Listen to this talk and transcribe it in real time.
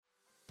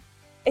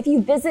If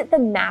you visit the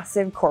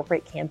massive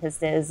corporate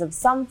campuses of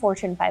some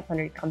Fortune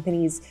 500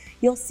 companies,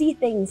 you'll see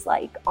things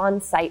like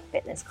on-site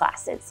fitness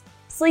classes,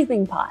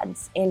 sleeping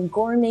pods, and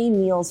gourmet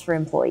meals for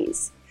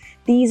employees.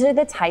 These are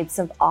the types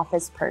of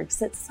office perks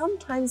that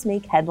sometimes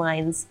make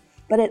headlines,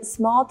 but at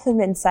small to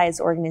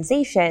mid-sized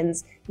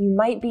organizations, you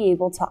might be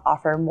able to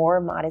offer more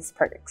modest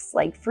perks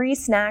like free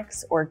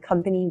snacks or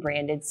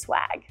company-branded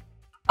swag.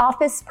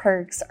 Office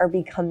perks are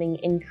becoming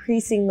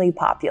increasingly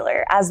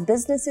popular as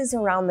businesses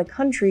around the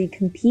country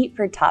compete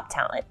for top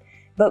talent,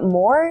 but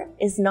more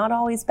is not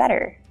always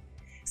better.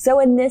 So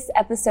in this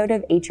episode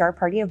of HR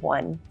Party of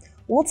One,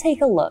 we'll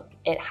take a look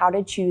at how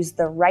to choose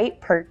the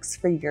right perks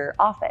for your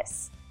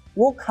office.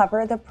 We'll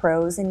cover the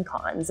pros and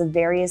cons of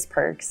various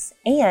perks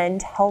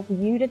and help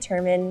you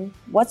determine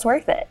what's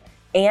worth it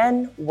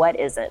and what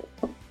isn't.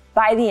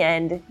 By the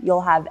end,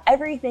 you'll have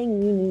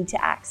everything you need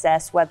to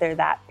access, whether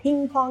that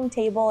ping pong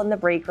table in the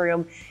break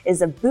room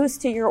is a boost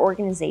to your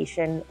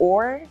organization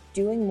or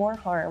doing more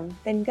harm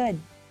than good.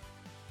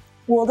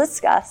 We'll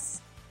discuss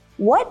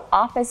what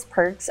office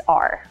perks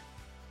are,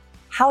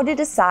 how to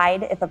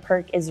decide if a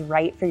perk is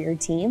right for your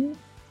team,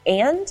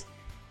 and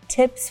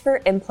tips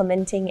for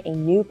implementing a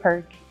new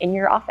perk in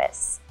your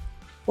office.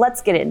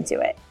 Let's get into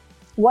it.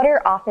 What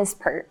are office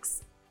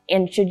perks,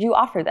 and should you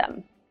offer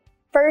them?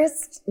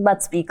 First,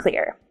 let's be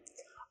clear.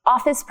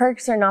 Office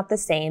perks are not the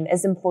same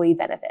as employee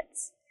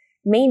benefits.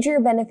 Major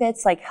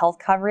benefits like health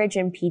coverage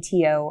and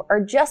PTO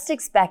are just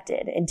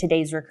expected in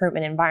today's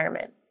recruitment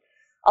environment.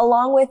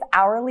 Along with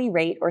hourly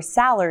rate or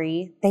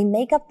salary, they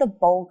make up the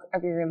bulk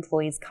of your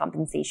employees'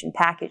 compensation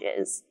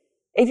packages.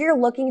 If you're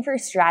looking for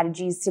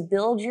strategies to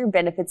build your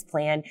benefits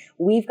plan,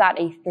 we've got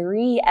a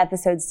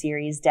 3-episode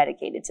series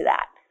dedicated to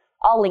that.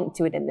 I'll link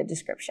to it in the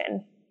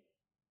description.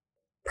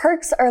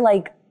 Perks are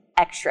like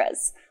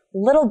extras.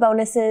 Little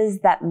bonuses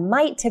that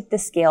might tip the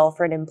scale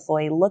for an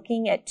employee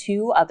looking at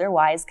 2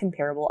 otherwise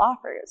comparable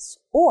offers,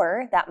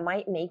 or that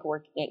might make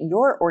working at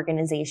your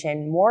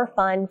organization more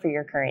fun for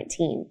your current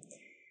team.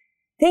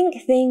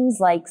 Think things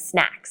like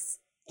snacks,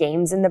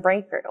 games in the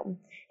break room,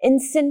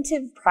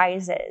 incentive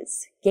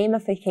prizes,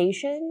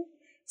 gamification,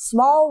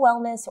 small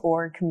wellness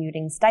or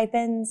commuting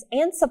stipends,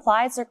 and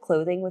supplies or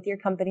clothing with your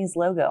company's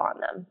logo on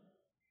them.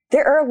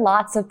 There are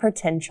lots of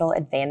potential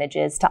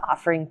advantages to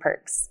offering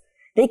perks.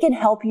 They can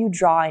help you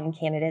draw in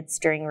candidates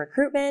during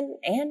recruitment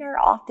and are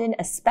often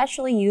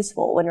especially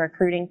useful when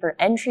recruiting for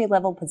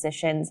entry-level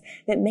positions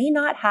that may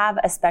not have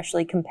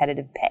especially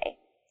competitive pay.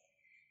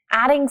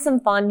 Adding some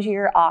fun to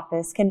your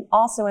office can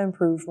also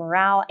improve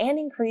morale and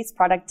increase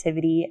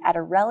productivity at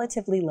a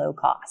relatively low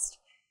cost.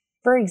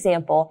 For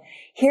example,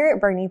 here at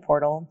Bernie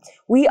Portal,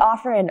 we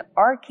offer an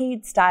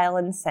arcade-style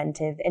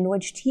incentive in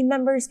which team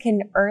members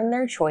can earn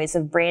their choice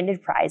of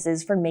branded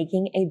prizes for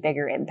making a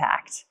bigger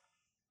impact.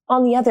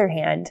 On the other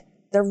hand,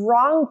 the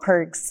wrong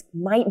perks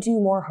might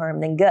do more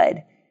harm than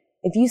good.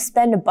 If you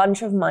spend a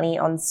bunch of money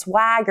on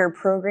swag or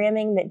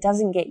programming that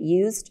doesn't get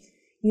used,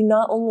 you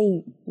not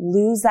only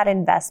lose that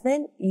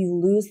investment, you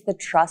lose the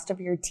trust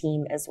of your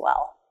team as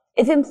well.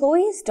 If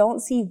employees don't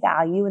see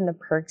value in the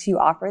perks you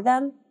offer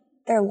them,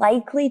 they're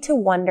likely to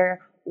wonder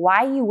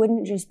why you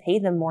wouldn't just pay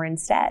them more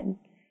instead.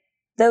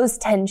 Those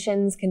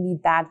tensions can be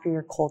bad for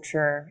your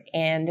culture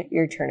and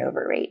your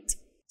turnover rate.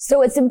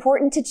 So it's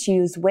important to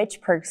choose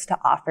which perks to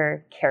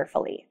offer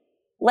carefully.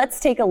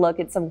 Let's take a look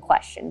at some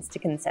questions to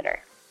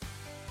consider.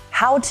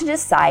 How to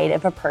decide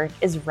if a perk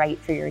is right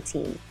for your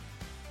team.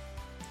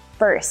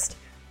 First,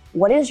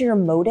 what is your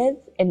motive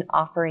in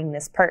offering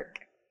this perk?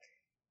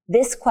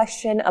 This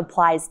question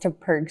applies to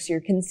perks you're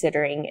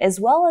considering as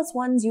well as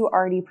ones you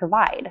already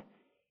provide.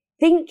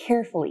 Think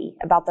carefully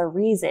about the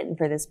reason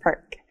for this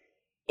perk.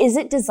 Is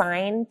it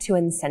designed to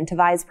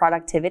incentivize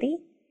productivity?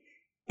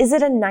 Is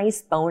it a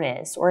nice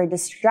bonus or a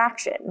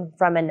distraction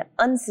from an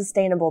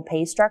unsustainable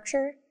pay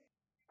structure?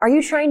 Are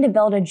you trying to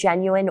build a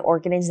genuine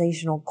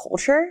organizational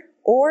culture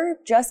or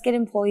just get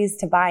employees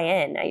to buy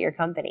in at your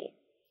company?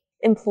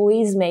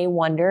 Employees may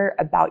wonder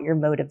about your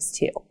motives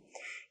too.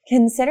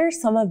 Consider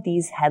some of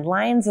these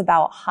headlines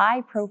about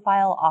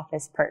high-profile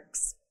office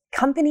perks.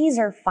 Companies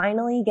are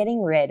finally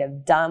getting rid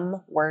of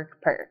dumb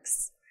work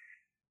perks.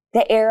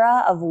 The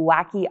era of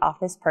wacky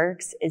office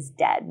perks is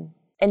dead,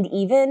 and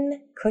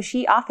even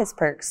cushy office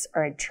perks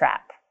are a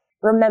trap.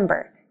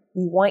 Remember,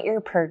 you want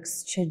your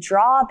perks to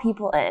draw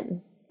people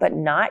in, but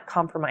not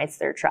compromise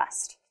their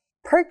trust.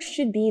 Perks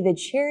should be the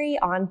cherry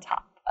on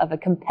top of a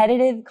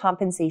competitive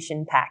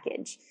compensation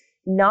package,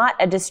 not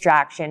a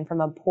distraction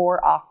from a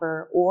poor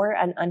offer or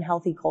an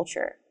unhealthy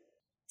culture.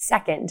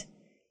 Second,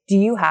 do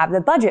you have the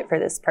budget for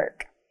this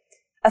perk?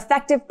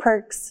 Effective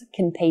perks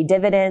can pay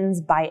dividends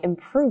by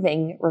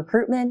improving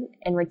recruitment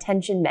and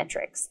retention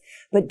metrics,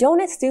 but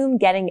don't assume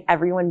getting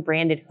everyone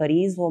branded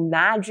hoodies will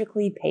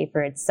magically pay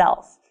for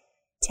itself.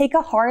 Take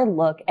a hard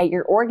look at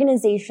your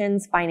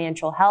organization's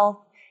financial health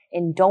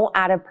and don't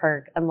add a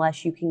perk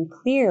unless you can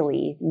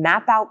clearly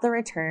map out the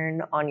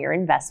return on your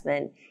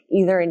investment,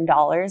 either in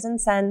dollars and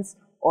cents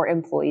or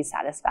employee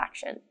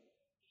satisfaction.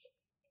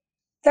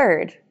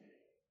 Third,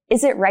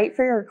 is it right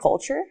for your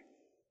culture?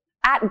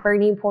 At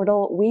Bernie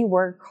Portal, we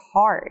work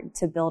hard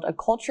to build a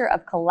culture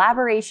of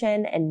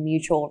collaboration and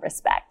mutual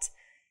respect.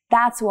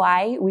 That's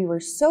why we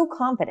were so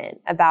confident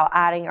about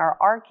adding our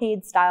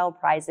arcade-style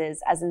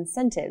prizes as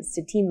incentives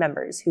to team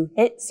members who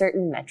hit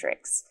certain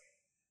metrics.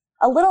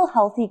 A little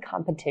healthy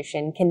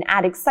competition can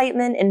add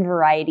excitement and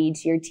variety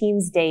to your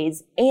team's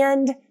days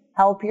and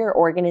help your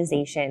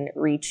organization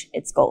reach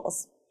its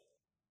goals.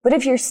 But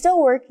if you're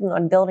still working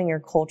on building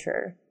your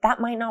culture, that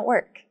might not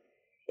work.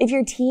 If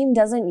your team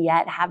doesn't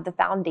yet have the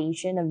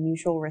foundation of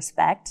mutual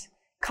respect,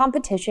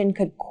 competition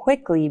could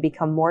quickly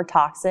become more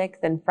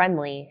toxic than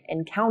friendly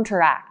and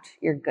counteract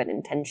your good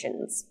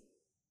intentions.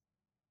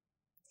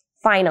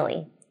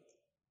 Finally,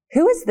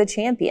 who is the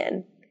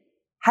champion?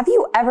 Have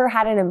you ever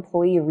had an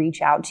employee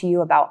reach out to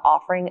you about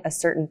offering a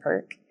certain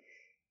perk?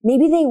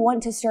 Maybe they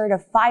want to start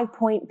a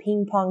 5-point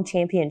ping pong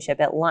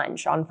championship at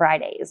lunch on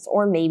Fridays,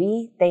 or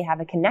maybe they have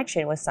a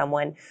connection with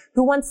someone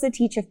who wants to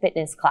teach a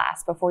fitness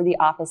class before the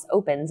office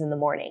opens in the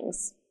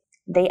mornings.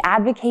 They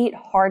advocate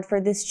hard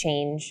for this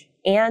change,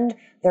 and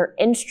they're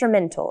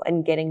instrumental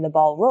in getting the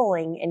ball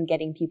rolling and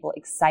getting people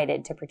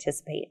excited to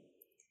participate.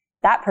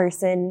 That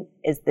person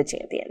is the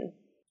champion.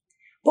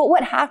 But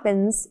what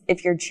happens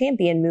if your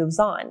champion moves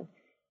on?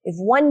 If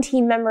one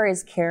team member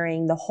is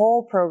carrying the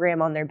whole program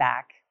on their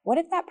back, what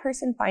if that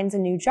person finds a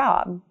new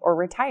job or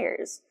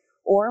retires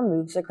or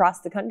moves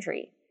across the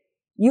country?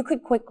 You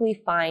could quickly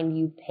find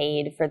you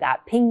paid for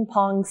that ping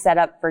pong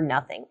setup for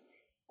nothing.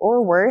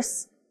 Or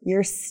worse,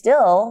 you're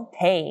still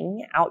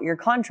paying out your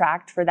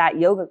contract for that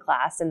yoga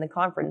class in the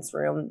conference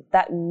room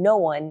that no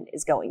one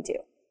is going to.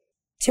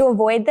 To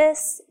avoid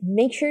this,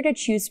 make sure to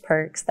choose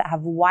perks that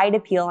have wide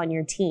appeal on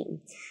your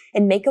team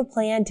and make a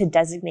plan to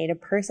designate a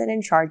person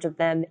in charge of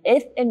them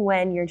if and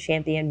when your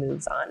champion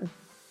moves on.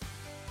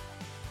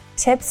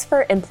 Tips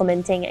for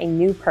implementing a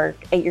new perk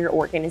at your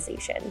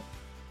organization.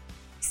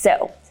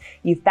 So,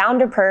 you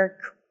found a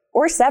perk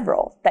or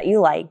several that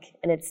you like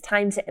and it's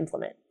time to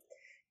implement.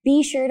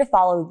 Be sure to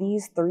follow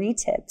these 3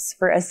 tips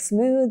for a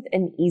smooth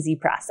and easy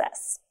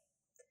process.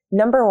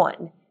 Number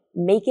 1,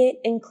 make it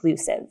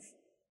inclusive.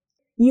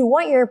 You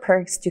want your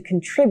perks to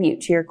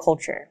contribute to your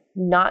culture,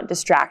 not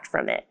distract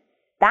from it.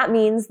 That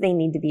means they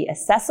need to be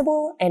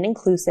accessible and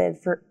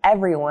inclusive for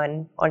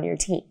everyone on your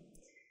team.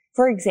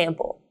 For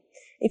example,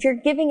 if you're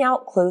giving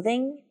out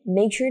clothing,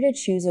 make sure to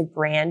choose a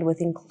brand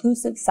with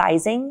inclusive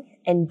sizing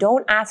and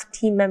don't ask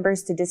team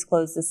members to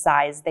disclose the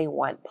size they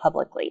want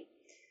publicly.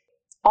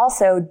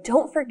 Also,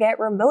 don't forget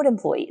remote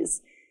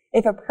employees.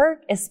 If a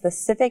perk is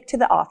specific to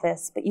the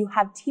office, but you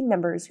have team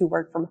members who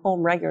work from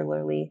home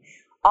regularly,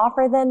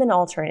 offer them an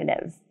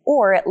alternative,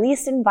 or at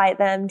least invite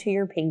them to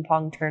your ping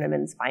pong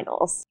tournament's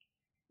finals.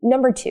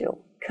 Number 2,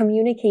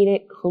 communicate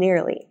it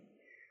clearly.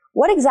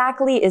 What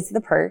exactly is the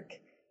perk?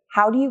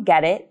 How do you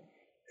get it?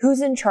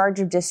 Who's in charge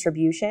of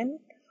distribution?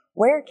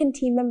 Where can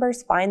team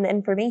members find the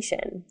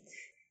information?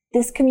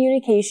 This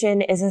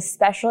communication is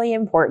especially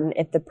important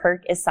if the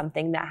perk is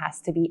something that has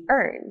to be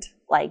earned,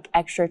 like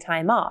extra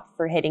time off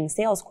for hitting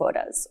sales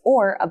quotas,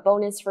 or a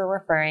bonus for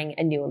referring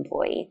a new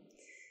employee.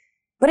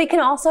 But it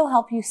can also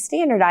help you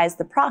standardize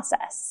the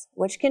process,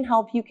 which can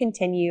help you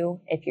continue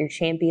if your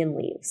champion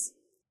leaves.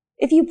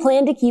 If you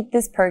plan to keep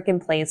this perk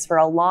in place for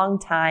a long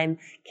time,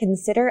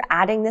 consider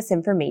adding this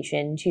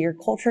information to your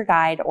culture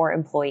guide or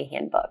employee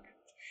handbook.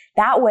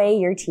 That way,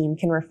 your team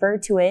can refer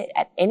to it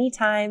at any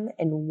time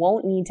and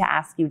won't need to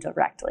ask you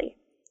directly.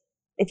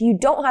 If you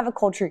don't have a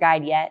culture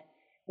guide yet,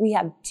 we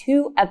have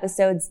 2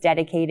 episodes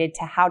dedicated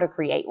to how to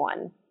create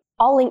one.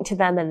 I'll link to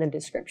them in the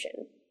description.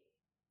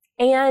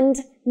 And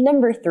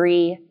number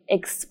 3,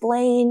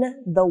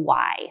 explain the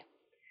why.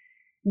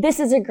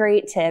 This is a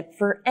great tip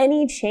for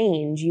any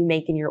change you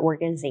make in your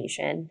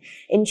organization,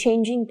 and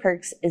changing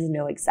perks is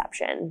no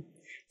exception.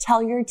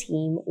 Tell your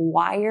team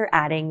why you're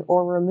adding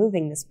or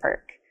removing this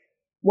perk,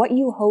 what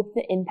you hope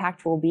the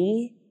impact will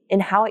be,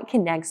 and how it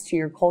connects to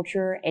your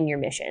culture and your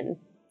mission.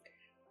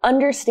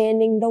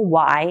 Understanding the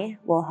why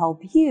will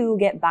help you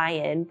get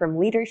buy-in from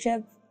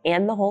leadership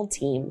and the whole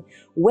team,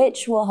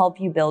 which will help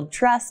you build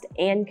trust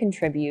and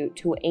contribute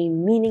to a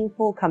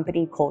meaningful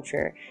company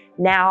culture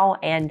now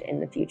and in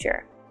the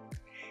future.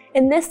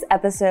 In this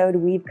episode,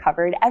 we've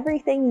covered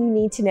everything you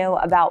need to know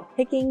about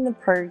picking the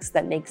perks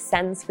that make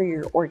sense for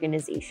your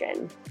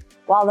organization.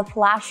 While the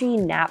flashy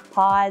nap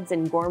pods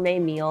and gourmet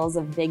meals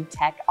of big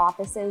tech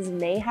offices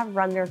may have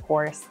run their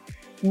course,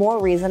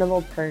 more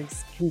reasonable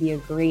perks can be a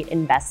great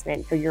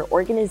investment for your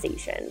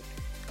organization.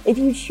 If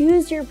you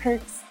choose your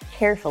perks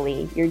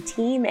carefully, your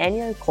team and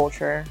your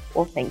culture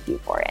will thank you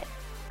for it.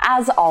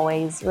 As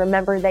always,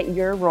 remember that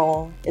your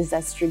role is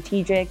as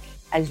strategic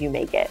as you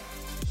make it.